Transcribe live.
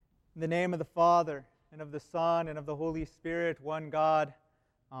In the name of the Father, and of the Son, and of the Holy Spirit, one God.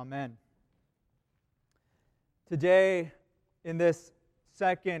 Amen. Today, in this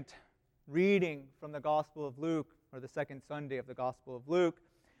second reading from the Gospel of Luke, or the second Sunday of the Gospel of Luke,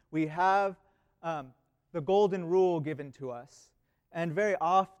 we have the golden rule given to us. And very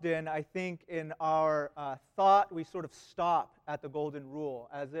often, I think in our thought, we sort of stop at the golden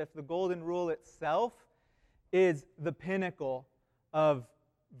rule, as if the golden rule itself is the pinnacle of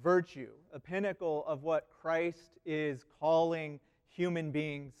virtue, a pinnacle of what Christ is calling human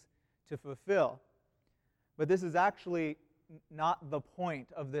beings to fulfill. But this is actually not the point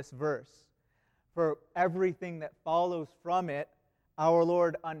of this verse. For everything that follows from it, our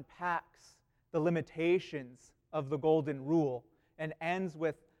Lord unpacks the limitations of the golden rule and ends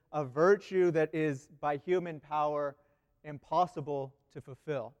with a virtue that is, by human power, impossible to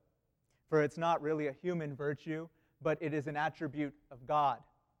fulfill. For it's not really a human virtue, but it is an attribute of God.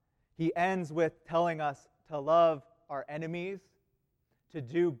 He ends with telling us to love our enemies, to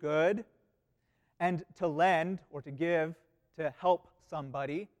do good, and to lend or to give, to help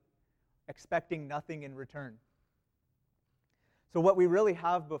somebody, expecting nothing in return. So what we really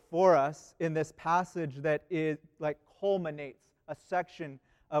have before us in this passage that is culminates a section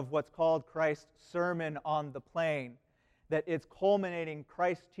of what's called Christ's Sermon on the Plain, that is culminating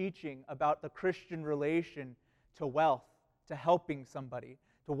Christ's teaching about the Christian relation to wealth, to helping somebody,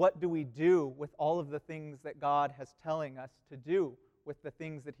 to what do we do with all of the things that God has telling us to do with the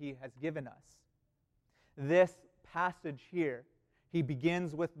things that He has given us. This passage here, He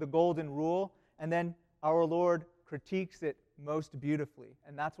begins with the golden rule, and then our Lord critiques it most beautifully.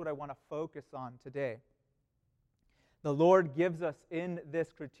 And that's what I want to focus on today. The Lord gives us in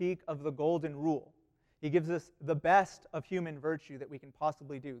this critique of the golden rule, He gives us the best of human virtue that we can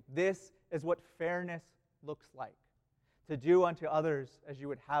possibly do. This is what fairness looks like. To do unto others as you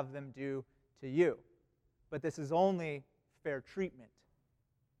would have them do to you. But this is only fair treatment.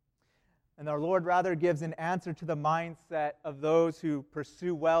 And our Lord rather gives an answer to the mindset of those who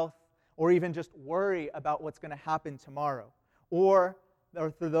pursue wealth or even just worry about what's going to happen tomorrow. Or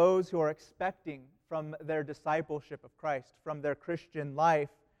for those who are expecting from their discipleship of Christ, from their Christian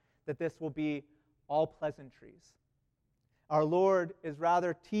life, that this will be all pleasantries. Our Lord is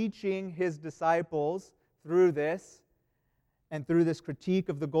rather teaching His disciples through this, and through this critique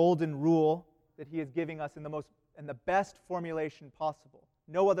of the golden rule that He is giving us in the best formulation possible.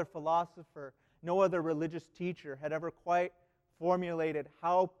 No other philosopher, no other religious teacher had ever quite formulated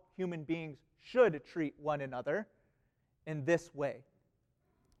how human beings should treat one another in this way.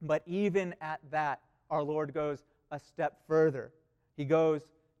 But even at that, our Lord goes a step further. He goes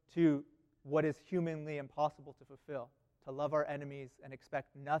to what is humanly impossible to fulfill, to love our enemies and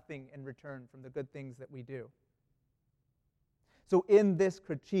expect nothing in return from the good things that we do. So in this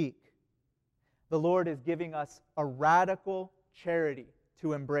critique, the Lord is giving us a radical charity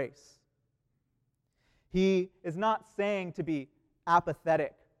to embrace. He is not saying to be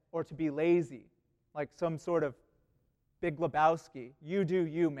apathetic or to be lazy, like some sort of Big Lebowski. You do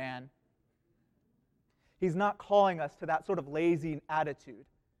you, man. He's not calling us to that sort of lazy attitude,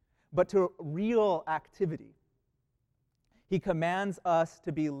 but to real activity. He commands us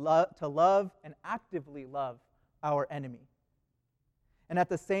to love and actively love our enemy. And at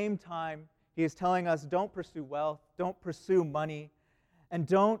the same time, He is telling us, don't pursue wealth, don't pursue money, and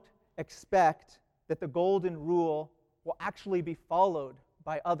don't expect that the golden rule will actually be followed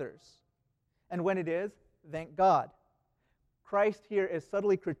by others. And when it is, thank God. Christ here is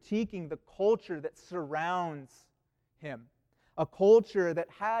subtly critiquing the culture that surrounds Him, a culture that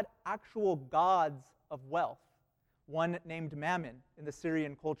had actual gods of wealth, one named Mammon in the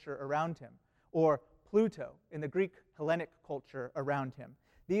Syrian culture around him, or Pluto in the Greek Hellenic culture around him.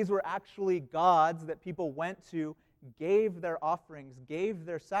 These were actually gods that people went to, gave their offerings, gave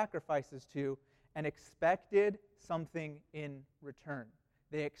their sacrifices to, and expected something in return.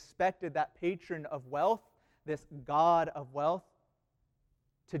 They expected that patron of wealth, this god of wealth,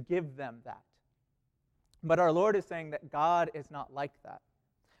 to give them that. But our Lord is saying that God is not like that.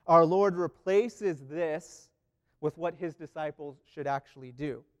 Our Lord replaces this with what His disciples should actually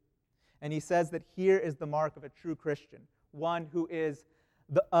do. And He says that here is the mark of a true Christian, one who is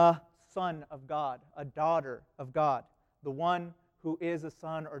a son of God, a daughter of God, the one who is a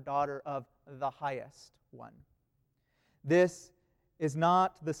son or daughter of the highest one. This is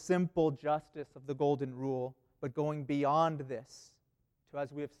not the simple justice of the golden rule, but going beyond this to,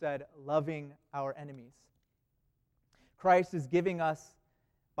 as we have said, loving our enemies. Christ is giving us,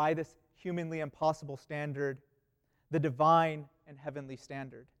 by this humanly impossible standard, the divine and heavenly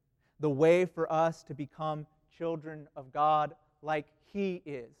standard, the way for us to become children of God, like he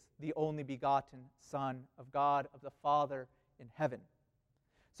is the only begotten Son of God, of the Father in heaven.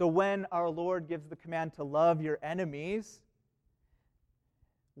 So when our Lord gives the command to love your enemies,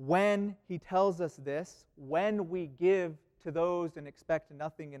 when he tells us this, when we give to those and expect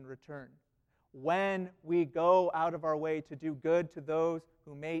nothing in return, when we go out of our way to do good to those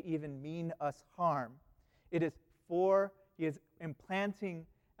who may even mean us harm, it is he is implanting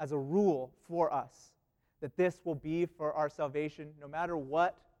as a rule for us that this will be for our salvation, no matter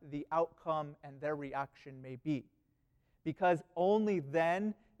what the outcome and their reaction may be. Because only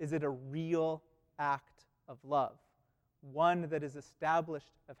then is it a real act of love, one that is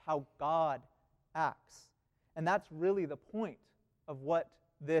established of how God acts. And that's really the point of what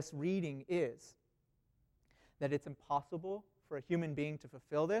this reading is. That it's impossible for a human being to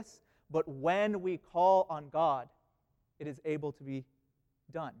fulfill this, but when we call on God, it is able to be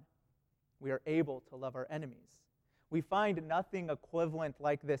done. We are able to love our enemies. We find nothing equivalent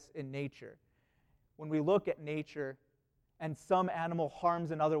like this in nature. When we look at nature and some animal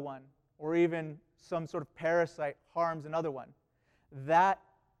harms another one, or even some sort of parasite harms another one, that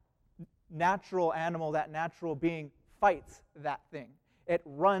natural animal, that natural being fights that thing. It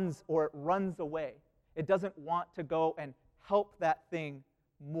runs away. It doesn't want to go and help that thing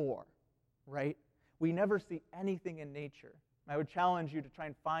more, right? We never see anything in nature. I would challenge you to try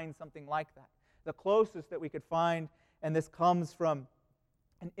and find something like that. The closest that we could find, and this comes from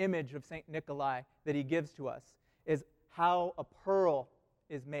an image of St. Nikolai that he gives to us, is how a pearl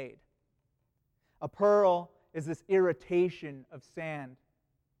is made. A pearl is this irritation of sand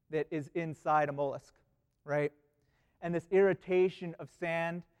that is inside a mollusk, right? And this irritation of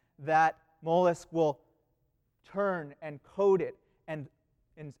sand, that mollusk will turn and coat it, and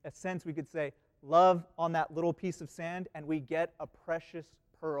in a sense we could say, love on that little piece of sand, and we get a precious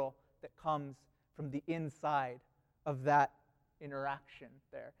pearl that comes from the inside of that interaction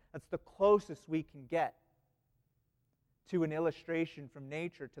there. That's the closest we can get to an illustration from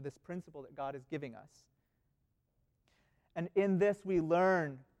nature to this principle that God is giving us. And in this we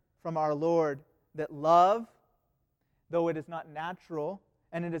learn from our Lord that love, though it is not natural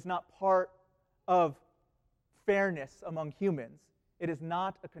and it is not part of fairness among humans, it is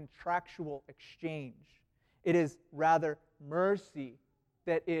not a contractual exchange. It is rather mercy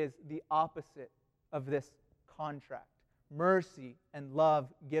that is the opposite of this contract. Mercy and love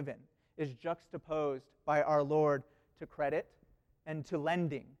given is juxtaposed by our Lord to credit and to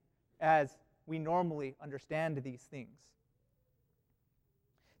lending, as we normally understand these things.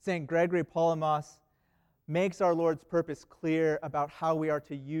 St. Gregory Palamas makes our Lord's purpose clear about how we are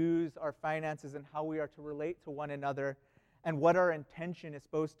to use our finances and how we are to relate to one another, and what our intention is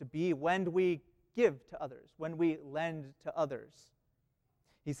supposed to be when we give to others, when we lend to others.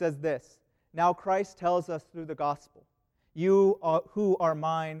 He says this, "Now Christ tells us through the gospel, 'You who are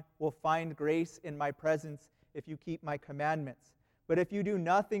mine will find grace in my presence if you keep my commandments. But if you do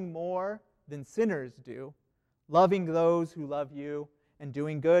nothing more than sinners do, loving those who love you and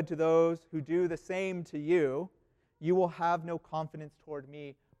doing good to those who do the same to you, you will have no confidence toward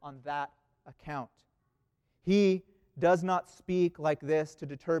me on that account.' He does not speak like this to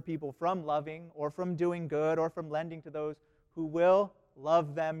deter people from loving or from doing good or from lending to those who will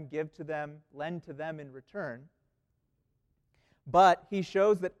love them, give to them, lend to them in return. But he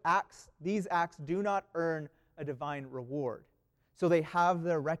shows that these acts do not earn a divine reward. So they have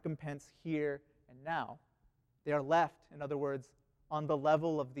their recompense here and now. They are left, in other words, on the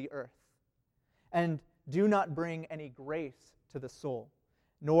level of the earth, and do not bring any grace to the soul,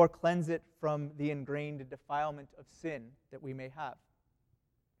 nor cleanse it from the ingrained defilement of sin that we may have.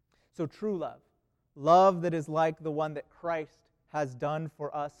 So true love, love that is like the one that Christ has done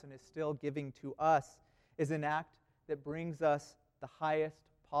for us and is still giving to us, is an act that brings us the highest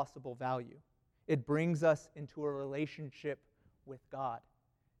possible value. It brings us into a relationship with God.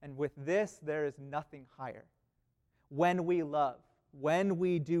 And with this, there is nothing higher. When we love, when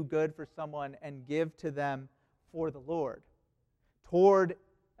we do good for someone and give to them for the Lord, toward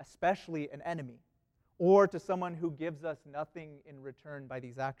especially an enemy, or to someone who gives us nothing in return by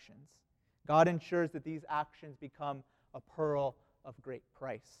these actions, God ensures that these actions become a pearl of great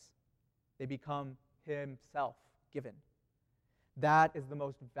price. They become Himself given. That is the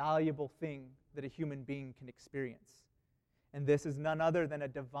most valuable thing that a human being can experience. And this is none other than a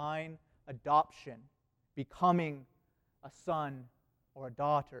divine adoption, becoming a son or a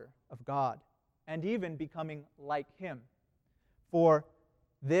daughter of God, and even becoming like Him. For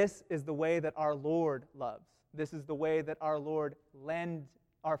this is the way that our Lord loves. This is the way that our Lord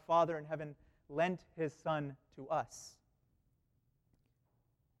our Father in heaven lent His Son to us.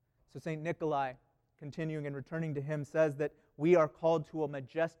 So St. Nikolai, continuing and returning to him, says that We are called to a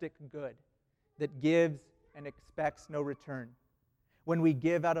majestic good that gives and expects no return. When we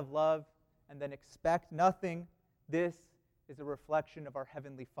give out of love and then expect nothing, this is a reflection of our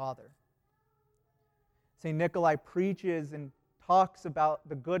Heavenly Father. St. Nikolai preaches and talks about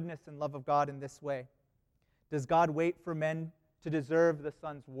the goodness and love of God in this way. Does God wait for men to deserve the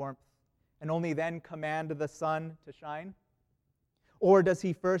sun's warmth and only then command the sun to shine? Or does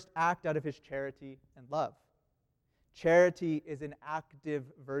he first act out of his charity and love? Charity is an active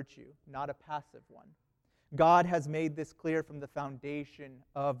virtue, not a passive one. God has made this clear from the foundation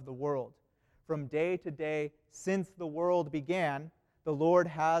of the world. From day to day, since the world began, the Lord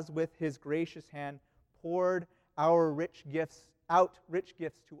has, with his gracious hand, poured out rich gifts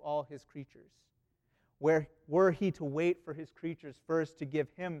to all his creatures. Were he to wait for his creatures first to give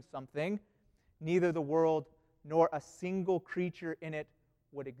him something, neither the world nor a single creature in it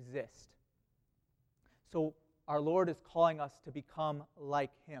would exist. So our Lord is calling us to become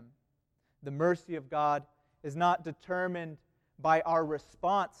like him. The mercy of God is not determined by our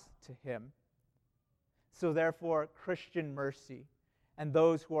response to him. So therefore, Christian mercy and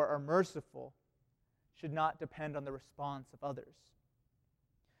those who are merciful should not depend on the response of others.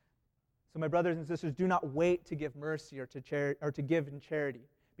 So my brothers and sisters, do not wait to give mercy or to give in charity,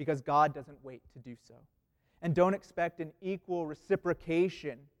 because God doesn't wait to do so. And don't expect an equal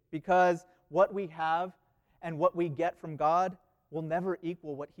reciprocation, because what we have and what we get from God will never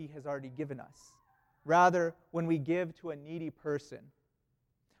equal what he has already given us. Rather, when we give to a needy person,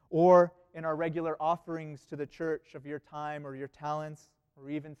 or in our regular offerings to the church of your time or your talents, or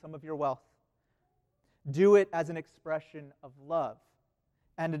even some of your wealth, do it as an expression of love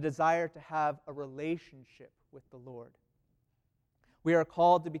and a desire to have a relationship with the Lord. We are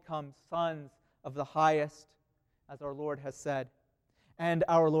called to become sons of the highest, as our Lord has said, and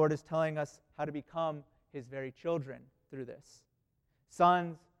our Lord is telling us how to become his very children through this.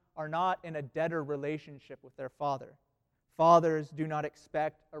 Sons are not in a debtor relationship with their father. Fathers do not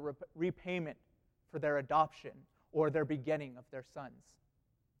expect a repayment for their adoption or their begetting of their sons.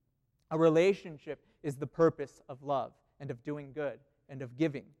 A relationship is the purpose of love and of doing good and of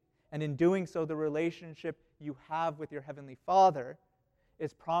giving. And in doing so, the relationship you have with your Heavenly Father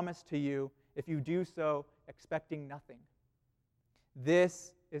is promised to you if you do so expecting nothing.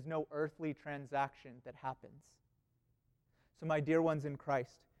 This is no earthly transaction that happens. So my dear ones in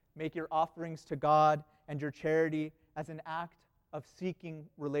Christ, make your offerings to God and your charity as an act of seeking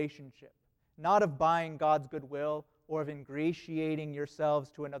relationship, not of buying God's goodwill or of ingratiating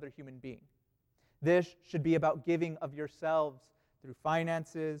yourselves to another human being. This should be about giving of yourselves through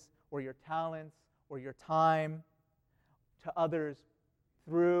finances or your talents or your time to others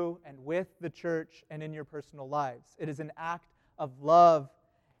through and with the church and in your personal lives. It is an act of love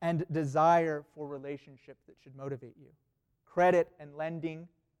and desire for relationship that should motivate you. Credit and lending,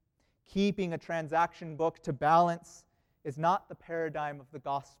 keeping a transaction book to balance, is not the paradigm of the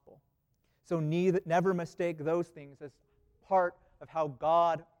gospel. So never mistake those things as part of how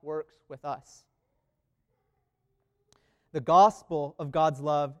God works with us. The gospel of God's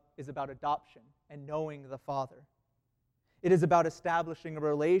love is about adoption and knowing the Father. It is about establishing a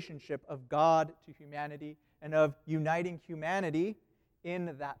relationship of God to humanity and of uniting humanity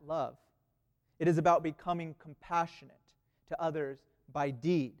in that love. It is about becoming compassionate to others by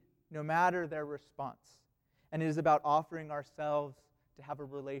deed, no matter their response. And it is about offering ourselves to have a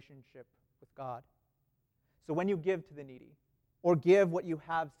relationship with God. So when you give to the needy, or give what you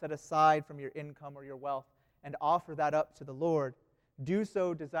have set aside from your income or your wealth, and offer that up to the Lord, do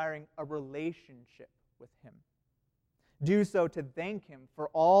so desiring a relationship with him. Do so to thank him for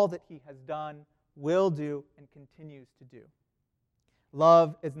all that he has done, will do, and continues to do.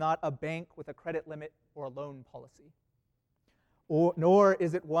 Love is not a bank with a credit limit or a loan policy, nor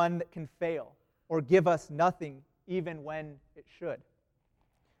is it one that can fail or give us nothing even when it should.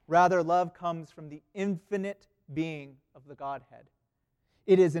 Rather, love comes from the infinite being of the Godhead.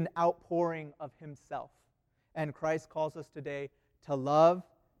 It is an outpouring of himself. And Christ calls us today to love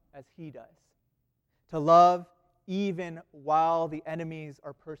as he does. To love even while the enemies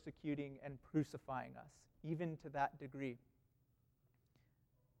are persecuting and crucifying us, even to that degree.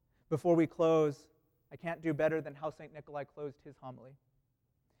 Before we close, I can't do better than how St. Nikolai closed his homily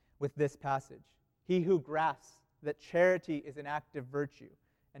with this passage. He who grasps that charity is an active virtue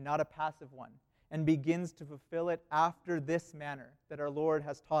and not a passive one, and begins to fulfill it after this manner that our Lord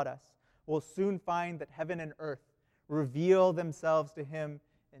has taught us, will soon find that heaven and earth reveal themselves to him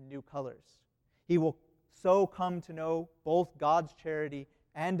in new colors. He will so come to know both God's charity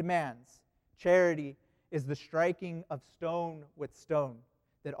and man's. Charity is the striking of stone with stone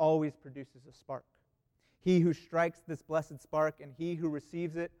that always produces a spark. He who strikes this blessed spark and he who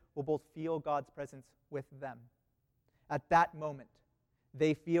receives it will both feel God's presence with them. At that moment,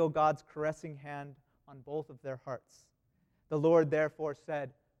 they feel God's caressing hand on both of their hearts. The Lord therefore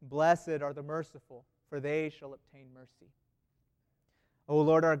said, "Blessed are the merciful, for they shall obtain mercy." O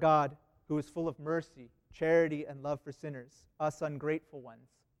Lord our God, who is full of mercy, charity, and love for sinners, us ungrateful ones,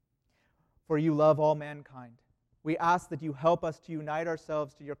 for you love all mankind, we ask that you help us to unite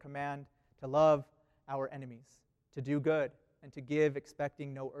ourselves to your command to love our enemies, to do good, and to give,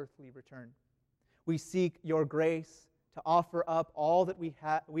 expecting no earthly return. We seek your grace to offer up all that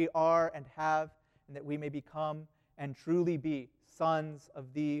we are and have, and that we may become and truly be sons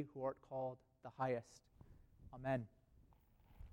of thee who art called the highest. Amen.